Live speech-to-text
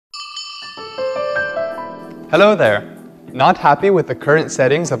Hello there! Not happy with the current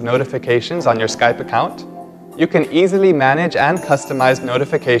settings of notifications on your Skype account? You can easily manage and customize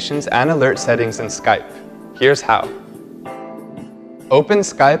notifications and alert settings in Skype. Here's how. Open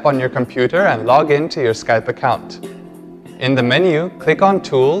Skype on your computer and log in to your Skype account. In the menu, click on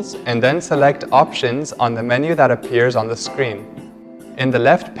Tools and then select Options on the menu that appears on the screen. In the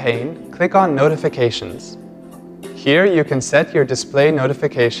left pane, click on Notifications. Here you can set your display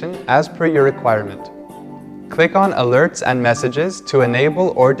notification as per your requirement. Click on Alerts and Messages to enable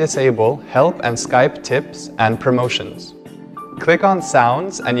or disable help and Skype tips and promotions. Click on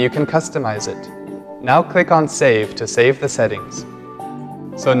Sounds and you can customize it. Now click on Save to save the settings.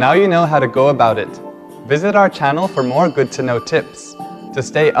 So now you know how to go about it. Visit our channel for more good-to-know tips. To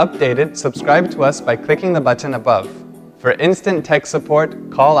stay updated, subscribe to us by clicking the button above. For instant tech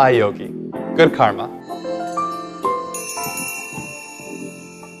support, call iYogi. Good karma.